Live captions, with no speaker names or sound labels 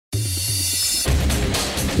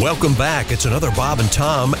Welcome back. It's another Bob and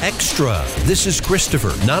Tom Extra. This is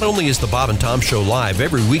Christopher. Not only is the Bob and Tom Show live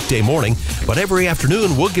every weekday morning, but every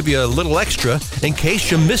afternoon we'll give you a little extra in case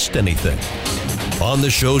you missed anything. On the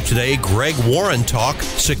show today, Greg Warren talk,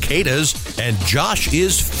 cicadas, and Josh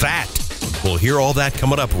is fat. We'll hear all that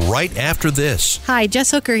coming up right after this. Hi, Jess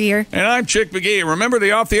Hooker here. And I'm Chick McGee. Remember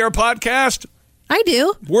the Off the Air podcast? I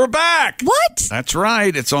do. We're back. What? That's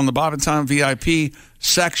right. It's on the Bob and Tom VIP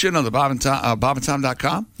section of the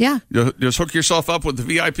bobandtom.com. Yeah. You just hook yourself up with the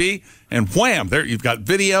VIP, and wham, there you've got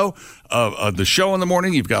video of the show in the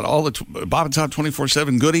morning. You've got all the Bob and Tom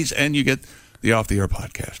 24/7 goodies, and you get the Off the Air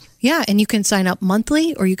podcast. Yeah, and you can sign up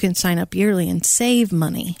monthly or you can sign up yearly and save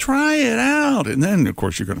money. Try it out, and then of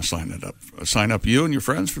course you're going to sign up you and your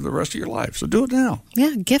friends for the rest of your life. So do it now.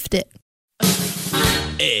 Yeah, gift it.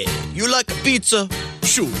 Hey, you like a pizza?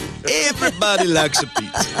 Sure, everybody likes a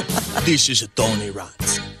pizza. This is Tony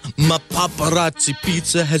Rotz. My paparazzi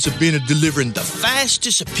pizza has been delivering the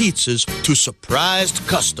fastest pizzas to surprised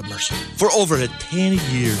customers for over 10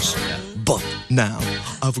 years. But now,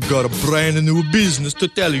 I've got a brand new business to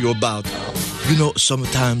tell you about. You know,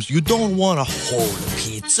 sometimes you don't want a whole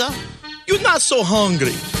pizza. You're not so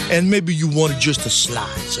hungry, and maybe you want just a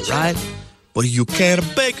slice, right? But you can't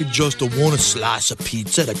bake just one slice of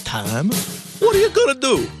pizza at a time. What are you gonna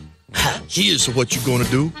do? Here's what you're gonna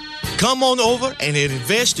do. Come on over and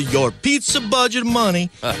invest your pizza budget money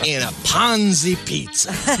in a Ponzi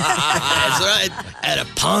pizza. That's right, at a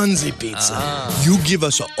Ponzi pizza. You give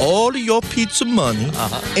us all your pizza money,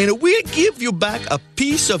 and we'll give you back a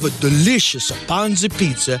piece of a delicious Ponzi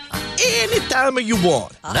pizza anytime you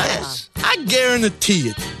want. Nice. I guarantee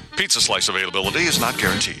it. Pizza slice availability is not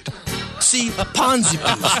guaranteed. See, Ponzi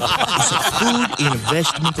Pizza is a food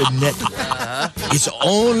investment network. It's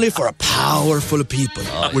only for powerful people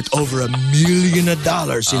with over $1 million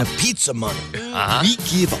in pizza money. We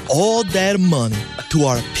give all that money to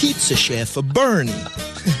our pizza chef, Bernie.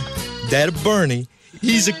 That Bernie,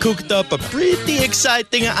 he's cooked up a pretty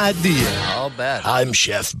exciting idea. I'll bet. I'm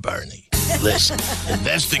Chef Bernie. Listen,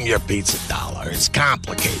 investing your pizza dollar is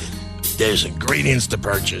complicated. There's ingredients to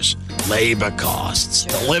purchase, labor costs,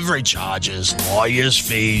 delivery charges, lawyers'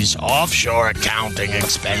 fees, offshore accounting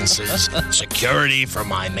expenses, security for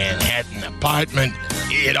my Manhattan apartment.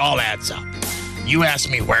 It all adds up. You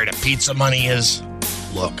ask me where the pizza money is?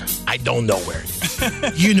 Look, I don't know where it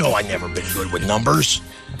is. You know I've never been good with numbers.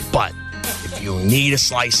 But if you need a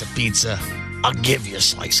slice of pizza, I'll give you a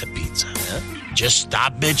slice of pizza. Just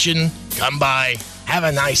stop bitching, come by, have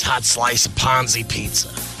a nice hot slice of Ponzi pizza.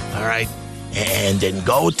 All right? And then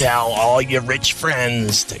go tell all your rich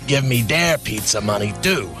friends to give me their pizza money,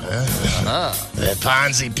 too. The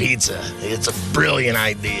Ponzi pizza, it's a brilliant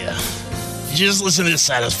idea. Just listen to the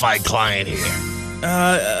satisfied client here.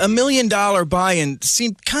 $1 million buy-in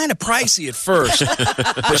seemed kind of pricey at first,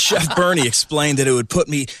 but Chef Bernie explained that it would put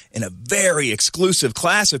me in a very exclusive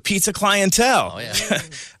class of pizza clientele. Oh, yeah.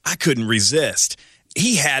 I couldn't resist.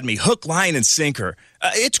 He had me hook, line, and sinker.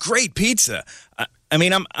 It's great pizza. I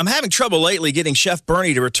mean, I'm having trouble lately getting Chef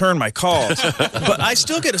Bernie to return my calls, but I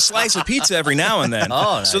still get a slice of pizza every now and then.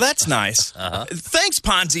 Oh, nice. So that's nice. Thanks,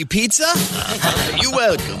 Ponzi Pizza. You're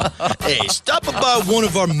welcome. Hey, stop by one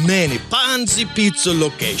of our many Ponzi Pizza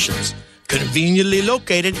locations, conveniently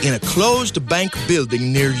located in a closed bank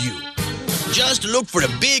building near you. Just look for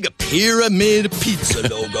the big Pyramid Pizza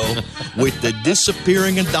logo with the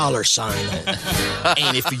disappearing dollar sign on it.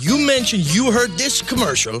 And if you mention you heard this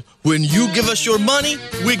commercial, when you give us your money,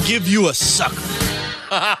 we give you a sucker.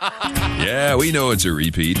 Yeah, we know it's a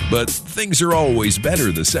repeat, but things are always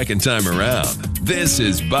better the second time around. This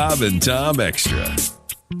is Bob and Tom Extra.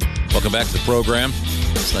 Welcome back to the program.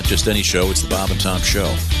 It's not just any show, it's the Bob and Tom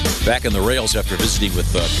Show. Back in the rails after visiting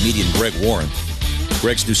with comedian Greg Warren.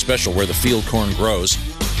 Greg's new special, Where the Field Corn Grows.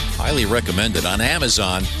 Highly recommended on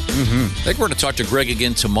Amazon. I think we're going to talk to Greg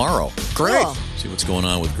again tomorrow. Great. Cool. See what's going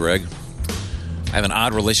on with Greg. I have an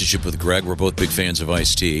odd relationship with Greg. We're both big fans of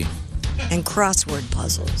Ice-T. And crossword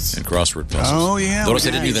puzzles. And crossword puzzles. Oh, yeah. Notice I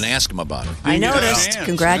didn't even ask him about it. I noticed. Yeah.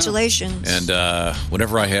 Congratulations. And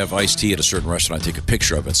whenever I have iced tea at a certain restaurant, I take a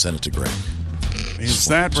picture of it and send it to Greg. Is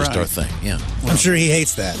that Just right? our thing, yeah. I'm sure he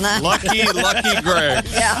hates that. Lucky Greg.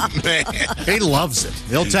 Yeah. He loves it.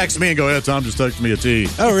 He'll text me and go, "Yeah, Tom just texted me a tea."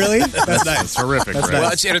 Oh, really? That's nice. Terrific. That's Greg.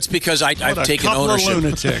 Well, it's because I've taken couple of ownership.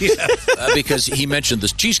 lunatics. Because he mentioned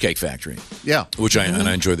this Cheesecake Factory. Yeah. Which I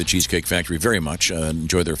enjoy the Cheesecake Factory very much.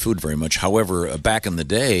 Enjoy their food very much. However, back in the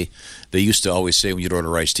day, they used to always say when you'd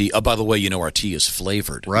order iced tea, oh, by the way, you know our tea is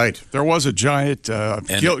flavored. Right. There was a giant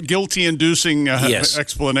guilty-inducing Yes.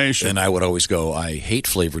 explanation. And I would always go, I hate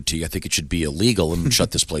flavored tea. I think it should be illegal and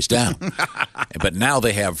shut this place down. But now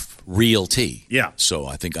they have real tea. Yeah. So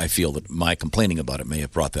I feel that my complaining about it may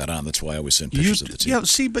have brought that on. That's why I always send pictures of the tea. Yeah,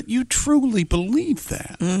 see, but you truly believe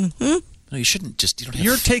that. Mm-hmm. No, you shouldn't you don't have...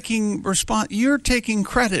 You're taking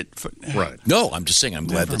credit for... Right. No, I'm just saying I'm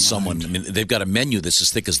glad that someone... I mean, they've got a menu that's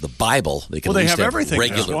as thick as the Bible. They can Well, at they least have everything.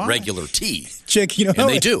 That's why. regular tea. Chick, you know And how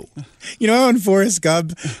they do. You know how in Forrest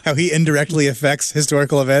Gump, how he indirectly affects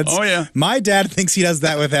historical events? Oh, yeah. My dad thinks he does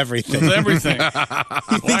that with everything. With everything.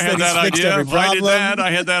 He thinks I had that fixed idea. every problem. I did that.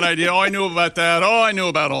 I had that idea. Oh, I knew about that. Oh, I knew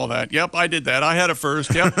about all that. Yep, I did that. I had it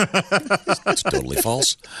first. Yep. That's totally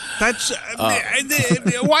false. That's...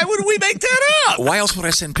 why would we make that up? Why else would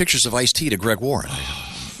I send pictures of iced tea to Greg Warren?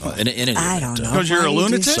 In any I event, don't know. Because you're a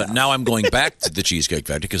lunatic? So now I'm going back to the Cheesecake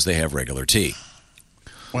Factory because they have regular tea.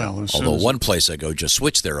 Well, as soon Although as- one place I go just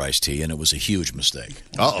switched their iced tea, and it was a huge mistake.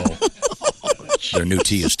 Uh-oh. Their new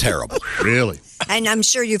tea is terrible. Really? And I'm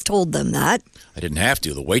sure you've told them that. I didn't have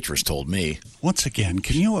to. The waitress told me. Once again,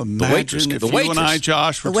 can you imagine waitress- if the you and I, waitress.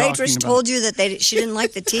 Josh, were The waitress talking told you that she didn't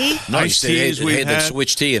like the tea? No, you Iced said, hey, teas we've they've had.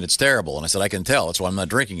 switched tea, and it's terrible. And I said, I can tell. That's why I'm not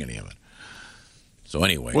drinking any of it. So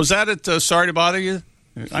anyway. Was that at Sorry to Bother You?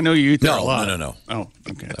 I know you eat there a lot. No. Oh,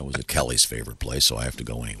 okay. That was at Kelly's favorite place, so I have to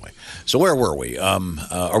go anyway. So where were we? Are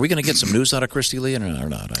we going to get some news out of Christy Lee or not? I don't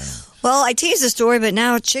know. Well, I teased the story, but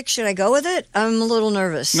now, Chick, should I go with it? I'm a little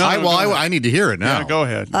nervous. I need to hear it now. Yeah, go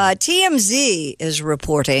ahead. TMZ is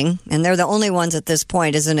reporting, and they're the only ones at this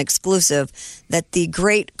point, as an exclusive, that the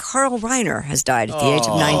great Carl Reiner has died at the age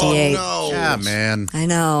of 98. No. Yeah, man. I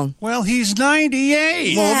know. Well, he's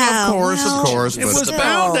 98. Yeah, of course. It But was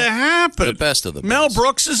bound to happen. The best of the Mel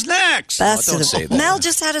Brooks is next. Best don't of say the that. Mel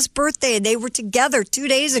just had his birthday. They were together 2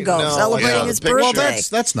 days ago celebrating his birthday. Well,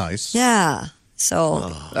 that's nice. Yeah.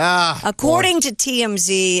 So, according to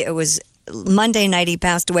TMZ, it was Monday night he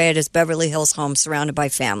passed away at his Beverly Hills home surrounded by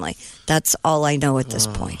family. That's all I know at this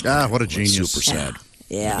point. What a genius. Super sad.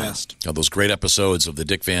 Yeah. Oh, those great episodes of the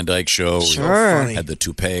Dick Van Dyke Show. where he Sure. had the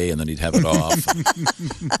toupee and then he'd have it off.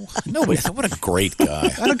 No, but what a great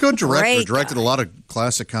guy. And a good director. Great Directed a lot of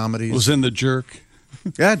classic comedies. Was in The Jerk.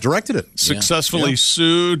 Yeah, directed it. Successfully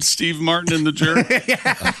sued Steve Martin in The Jerk.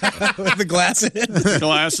 With the glasses.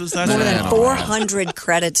 Glasses. That's More right. than 400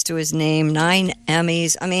 credits to his name, 9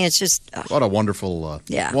 Emmys. I mean, it's just. What a wonderful,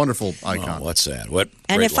 wonderful icon. Oh, what's sad. What?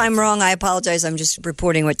 And great if life. I'm wrong, I apologize. I'm just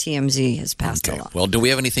reporting what TMZ has passed along. Well, do we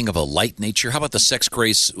have anything of a light nature? How about the sex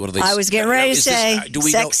crazed? What are they? I was getting ready to Is this- say do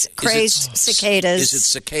we know- sex crazed cicadas. Is it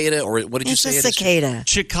cicada or what did you It's say? a it is? cicada.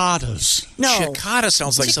 Cicadas. No. Cicada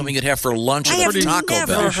sounds like something you'd have for lunch I at have a Taco never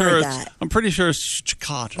Bell. heard that. I'm pretty sure it's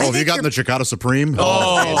cicadas. Oh, have you gotten the Chicada Supreme?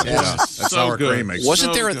 Oh, yeah. That's so sour good. cream makes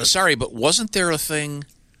Wasn't So there? good. Sorry, but wasn't there a thing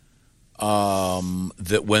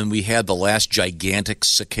that when we had the last gigantic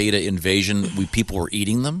cicada invasion, people were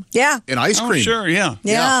eating them? Yeah. in ice Oh, cream. sure, yeah.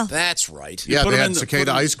 Yeah. That's right. Yeah, Put they 'em had in the- cicada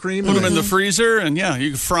put 'em- ice cream. Put them in the freezer, and yeah, you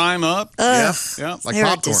can fry them up. Ugh. Yeah. like They're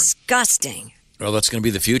popcorn. disgusting. Well, that's going to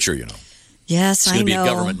be the future, you know. Yes, It's I going to be know. a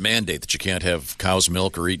government mandate that you can't have cow's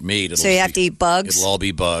milk or eat meat. So you have to eat bugs? It'll all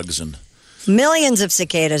be bugs and. Millions of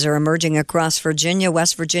cicadas are emerging across Virginia,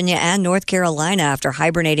 West Virginia, and North Carolina after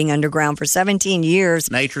hibernating underground for 17 years.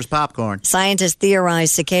 Nature's popcorn. Scientists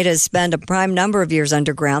theorize cicadas spend a prime number of years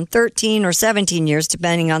underground, 13 or 17 years,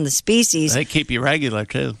 depending on the species, They keep you regular,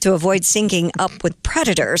 too. to avoid syncing up with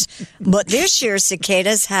predators. But this year's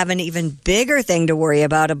cicadas have an even bigger thing to worry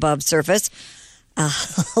about above surface. A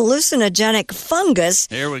hallucinogenic fungus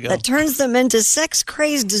Here we go. that turns them into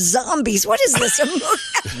sex-crazed zombies. What is this?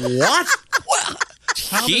 What?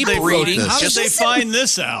 How Keep did they reading. Find, how did Just- they find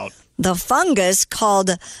this out? The fungus called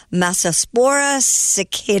Massospora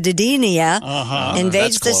cicadinea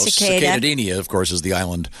invades the That's close. cicada. Cicadinea, of course, is the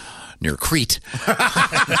island near Crete.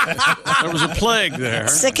 There was a plague there.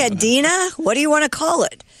 Cicadina? What do you want to call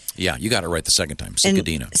it? Yeah, you got it right the second time. And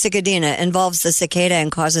Cicadina. cicadina involves the cicada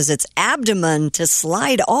and causes its abdomen to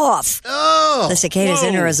slide off. Oh, The cicadas whoa.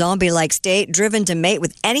 enter a zombie-like state, driven to mate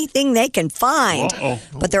with anything they can find. Uh-oh.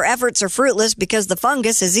 But their efforts are fruitless because the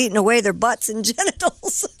fungus has eaten away their butts and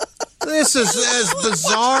genitals. This is as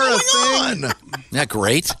bizarre a thing. Isn't that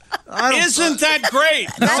great? Isn't that great?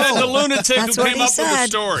 Said the lunatic That's who what came he up with the said.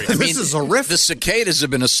 story. This is horrific. The cicadas have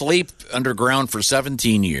been asleep underground for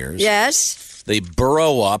 17 years. Yes. They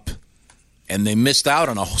burrow up, and they missed out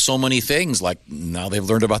on so many things. Like now they've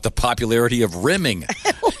learned about the popularity of rimming.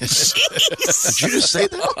 Did you just say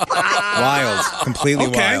that? Wild. Completely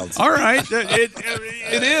wild. All right.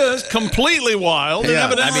 It is completely wild, and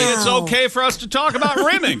evidently it's okay for us to talk about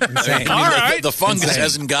rimming. Insane. All right. The fungus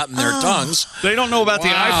hasn't gotten their tongues. They don't know about the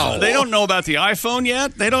iPhone. They don't know about the iPhone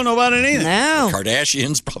yet. They don't know about anything. No.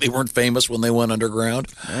 Kardashians probably weren't famous when they went underground.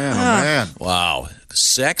 Man. Wow.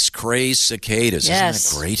 Sex-crazed cicadas. Yes.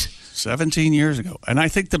 Isn't that great? 17 years ago. And I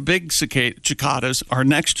think the big cicadas are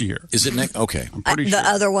next year. Is it next? Okay. I'm pretty The sure.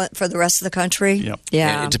 other one for the rest of the country? Yep.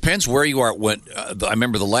 Yeah. And it depends where you are. When I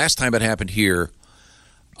remember the last time it happened here,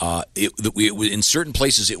 in certain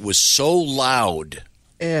places it was so loud.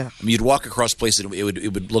 Yeah. I mean, you'd walk across places, it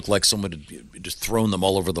would look like someone had just thrown them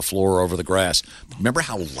all over the floor or over the grass. Remember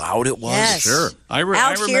how loud it was? Yes. Sure.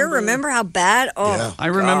 Out here, remember how bad? Oh, I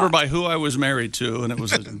remember by who I was married to, and it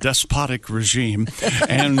was a despotic regime.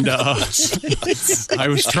 And I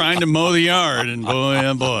was trying to mow the yard, and boy,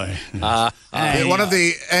 oh boy. One of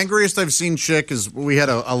the angriest I've seen, Chick, is we had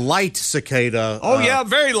a light cicada. Oh, yeah,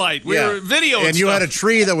 very light. We were videoing and you stuff. had a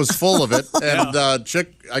tree that was full of it. And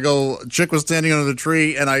Chick was standing under the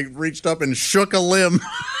tree, and I reached up and shook a limb.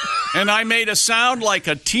 And I made a sound like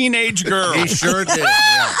a teenage girl. He sure did.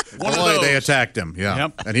 Yeah. One of Boy, those. they attacked him. Yeah.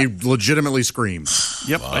 Yep. And he legitimately screamed.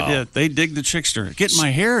 Yep, I did. They dig the chickster. Get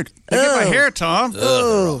my hair. They get my hair, Tom.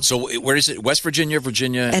 So where is it? West Virginia,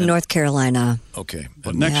 and North Carolina. Okay.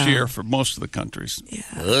 But next year for most of the countries.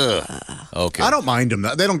 Okay. I don't mind them.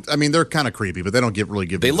 They don't. I mean, they're kind of creepy, but they don't really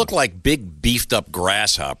give. They me look like big beefed up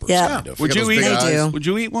grasshoppers. Yeah. Kind of. Would you eat? They do. Would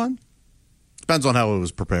you eat one? Depends on how it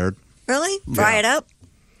was prepared. Really? Fry it up?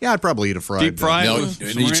 Yeah, I'd probably eat a fried. Deep fry? No, with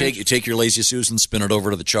and some you ranch? take your Lazy Susan, spin it over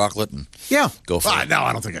to the chocolate, and go for it. No,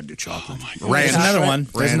 I don't think I'd do chocolate. There's another one.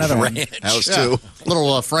 There's another one. House Yeah. too.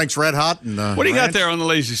 Little Frank's Red Hot. And, What do you got ranch. there on the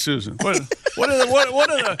Lazy Susan? What are the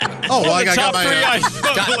Oh, well, I the got top three my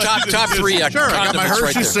items? Top three. sure. I got my condiments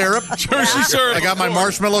Hershey right syrup. Hershey syrup. I got my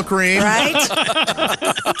marshmallow cream. Right?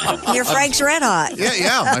 Your Frank's Red Hot.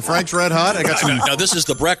 Yeah, my Frank's Red Hot. I got some. Now this is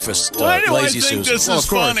this breakfast Why do I Lazy think Susan. this Well, is of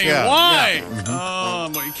course, funny? yeah, Why?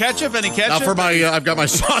 yeah. Ketchup? Any ketchup? Now for my, I've got my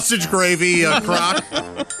sausage gravy crock.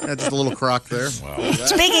 Yeah, just a little crock there.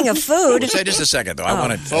 Speaking of food. Say just a second though. I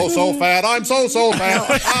want to. So fat. I'm so fat.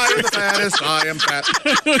 I am the fattest. I am fat.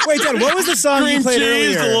 Wait, Dad, what was the song Cream you played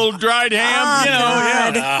cheese, earlier? a little dried ham.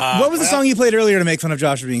 God. What was the song you played earlier to make fun of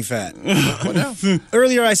Josh for being fat?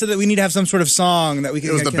 Earlier, I said that we need to have some sort of song that we can.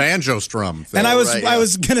 It was the banjo strum thing. And I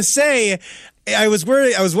was gonna say, I was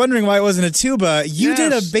worried. I was wondering why it wasn't a tuba. You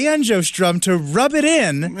did a banjo strum to rub it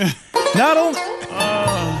in. Not only.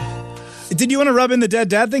 Did you want to rub in the dead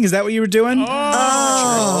dad thing? Is that what you were doing?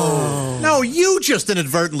 No, you just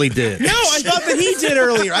inadvertently did. No, I thought that he did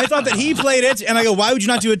earlier. I thought that he played it, and I go, why would you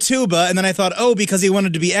not do a tuba? And then I thought, because he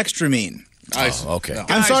wanted to be extra mean. Okay.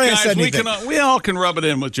 I'm sorry I said anything. We all can rub it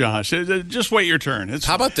in with Josh. Just wait your turn.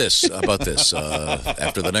 How about this?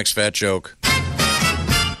 After the next fat joke.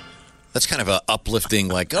 That's kind of a uplifting,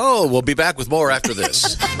 like, we'll be back with more after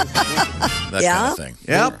this. That kind of thing.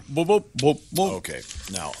 Yep. Okay.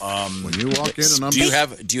 Now, When you walk in and I'm... do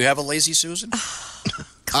you have a Lazy Susan?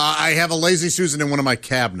 I have a Lazy Susan in one of my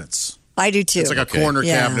cabinets. I do too. It's like a corner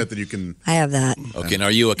cabinet that you can... I have that. Okay, now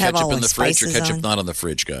are you a Have ketchup all in the the fridge or spices ketchup on. not on the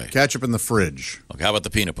fridge guy? Ketchup in the fridge. Okay, how about the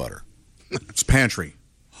peanut butter? It's pantry.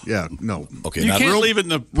 Yeah, no. Okay, You now can't leave it in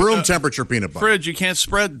the room temperature peanut butter. fridge. You can't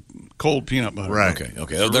spread cold peanut butter. Right. Okay. It's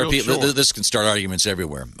a There are real people, chore. this can start arguments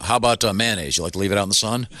everywhere. How about mayonnaise? You like to leave it out in the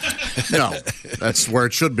sun? No, that's where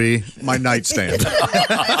it should be. My nightstand.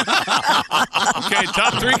 Okay,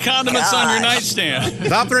 top three condiments on your nightstand.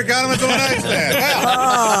 Top three condiments on my nightstand.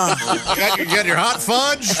 Yeah. You got your hot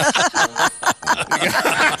fudge.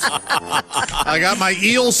 I got my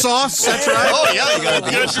eel sauce. That's right. Oh, yeah, you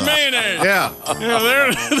got Got your mayonnaise. Yeah. Yeah, there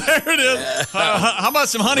it is. How about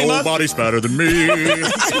some honey mustard? Nobody's fatter than me.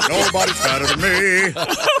 Nobody's fatter than me.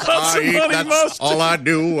 I some eat. honey That's mustard? all I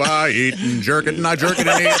do. I eat and jerk it and I jerk it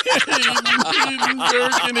and eat.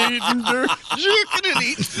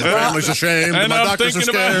 Eating. The family's ashamed. And My I'm doctors are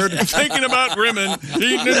scared. thinking about rimming,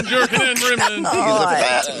 eating and jerking and rimming.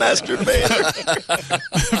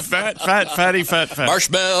 Fat.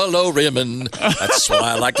 Marshmallow rimming. That's what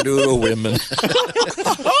I like to do to women.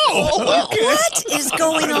 What is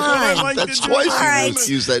going on? That's All right.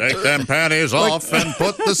 Take them panties off and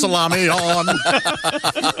put the salami on.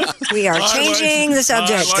 We are changing the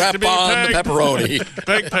subject. Strap on the pepperoni.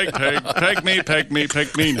 Peg me.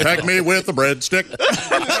 Peck me with a breadstick.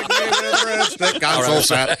 Peg me with breadstick. I'm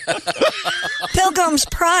so fat. Pilgrim's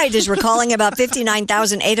Pride is recalling about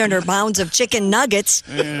 59,800 pounds of chicken nuggets.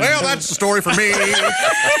 Well, that's the story for me.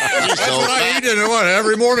 That's what I eat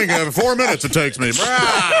every morning. 4 minutes it takes me.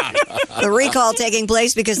 The recall taking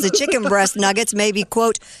place because the chicken breast nuggets may be,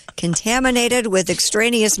 quote, contaminated with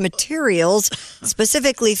extraneous materials,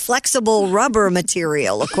 specifically flexible rubber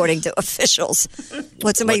material, according to officials.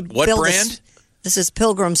 What brand? This is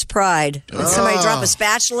Pilgrim's Pride. Did somebody drop a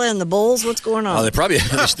spatula in the bowls? What's going on? Oh, they probably.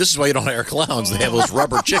 This is why you don't hire clowns. They have those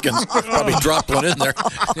rubber chickens. Probably dropped one in there.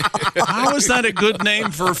 How is that a good name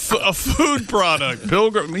for a food product?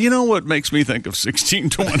 Pilgrim. You know what makes me think of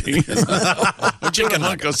 1620? A chicken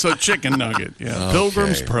nugget. So chicken nugget. Yeah. Okay.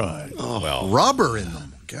 Pilgrim's Pride. Oh, well, rubber in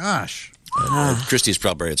them. Gosh. Christy's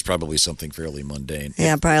it's probably something fairly mundane.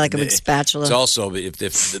 Yeah, probably like a big spatula. It's also if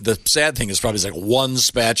the sad thing is probably it's like one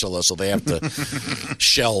spatula, so they have to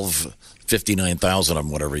shelve 59,000 of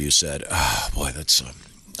them, whatever you said. Oh, boy, that's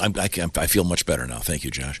I feel much better now. Thank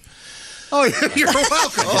you, Josh. Oh, you're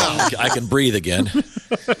welcome. I can breathe again.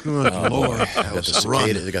 Oh, boy.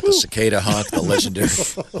 They got the cicada hunt, the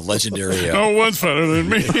legendary. No one's better than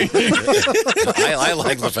me. I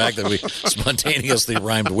like the fact that we spontaneously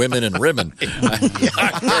rhymed women and ribbon. Very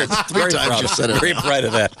proud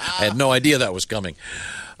of that. I had no idea that was coming.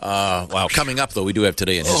 Wow. Coming up, though, we do have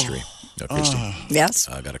Today in History. Christy. Yes.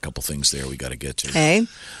 I got a couple things there we got to get to. Okay.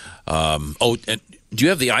 And do you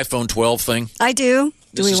have the iPhone 12 thing? I do.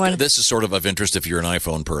 This is sort of interest if you're an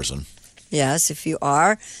iPhone person. Yes, if you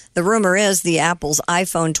are. The rumor is the Apple's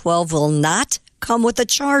iPhone 12 will not come with a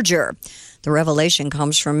charger. The revelation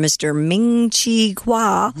comes from Mr. Ming-Chi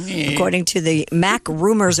Kuo, according to the Mac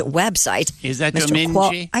Rumors website. Is that Mr. Ming-Chi?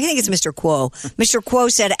 Kuo, I think it's Mr. Kuo. Mr.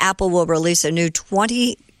 Kuo said Apple will release a new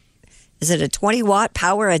 20-watt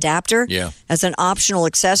power adapter as an optional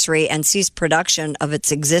accessory and cease production of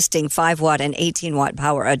its existing 5-watt and 18-watt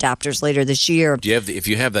power adapters later this year. If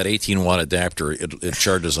you have that 18-watt adapter, it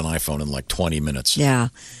charges an iPhone in like 20 minutes. Yeah.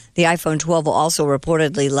 The iPhone 12 will also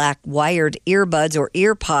reportedly lack wired earbuds or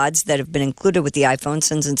earpods that have been included with the iPhone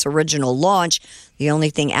since its original launch. The only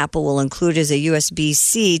thing Apple will include is a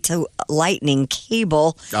USB-C to Lightning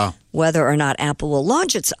cable. Whether or not Apple will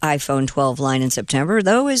launch its iPhone 12 line in September,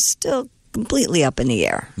 though, is still completely up in the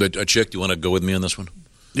air. But, Chick, do you want to go with me on this one?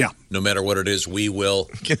 Yeah. No matter what it is, we will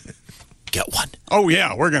get one. Oh,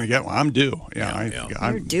 yeah, we're going to get one. I'm due.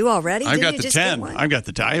 I'm due already? I've got the 10. I've got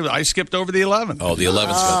the 10. I skipped over the 11. Oh, the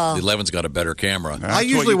 11's got a better camera. I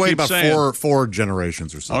usually wait about four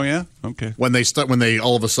generations or so. Oh, yeah? Okay. When they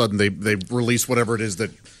all of a sudden they release whatever it is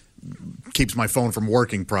that keeps my phone from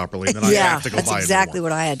working properly, and then I have to go buy it. That's exactly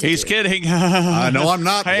what I had to do. He's kidding. No, I'm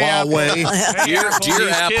not. Hey, Huawei. Dear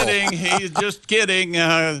Apple. Kidding. He's just kidding.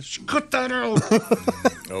 Cut that out.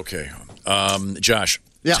 Okay. Josh,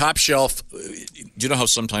 Yeah. Top shelf. Do you know how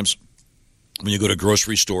sometimes when you go to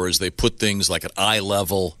grocery stores, they put things like at eye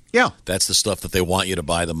level? Yeah. That's the stuff that they want you to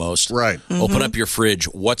buy the most. Right. Mm-hmm. Open up your fridge.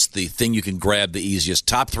 What's the thing you can grab the easiest?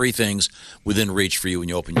 Top 3 things within reach for you when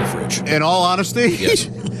you open your fridge. In all honesty, yes.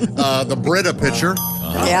 The Brita pitcher.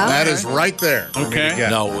 Yeah. That is right there. Okay.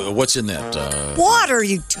 Now, what's in that? Water,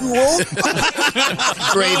 you tool.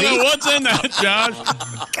 Gravy. What's in that, Josh?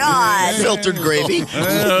 God. Filtered gravy.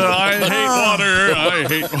 I hate water. I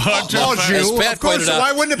hate water. Au jus. Pat Of course. pointed out-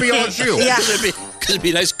 Why wouldn't it be au jus? Yeah. Because it'd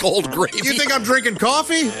be nice cold gravy. You think I'm drinking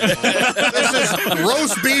coffee? This is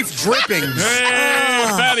roast beef drippings. Hey,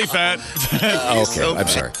 fatty fat. Okay, I'm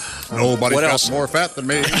sorry. Nobody's What got else? more fat than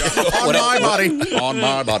me. On my body. On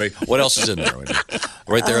my body. What else is in there?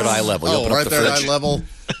 Right there at eye level. You open up Right the there at fridge. eye level.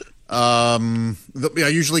 I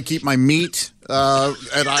usually keep my meat at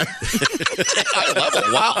eye level.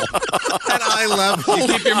 Wow. at eye level. You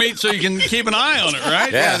keep your meat so you can keep an eye on it,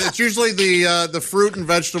 right? Yeah, it's usually the fruit and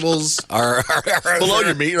vegetables Are below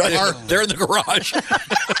your meat, right? They're in the garage.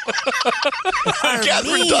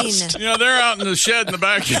 Gathering dust. You know, they're out in the shed in the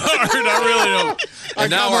backyard. I really don't. I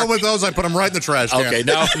now come our- home with those. I put them right in the trash can. Okay,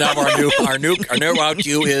 now our new out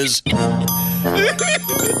cue is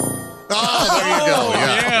Oh, there you go.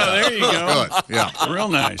 Yeah, there you go. Good. Yeah. Real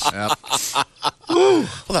nice. Yep. well,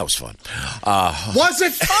 that was fun. Was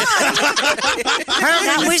it fun?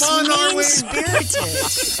 That was fun, are we?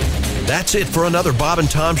 mean-spirited. That's it for another Bob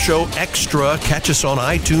and Tom Show Extra. Catch us on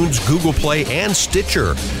iTunes, Google Play, and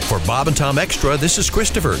Stitcher. For Bob and Tom Extra, this is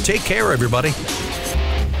Christopher. Take care, everybody.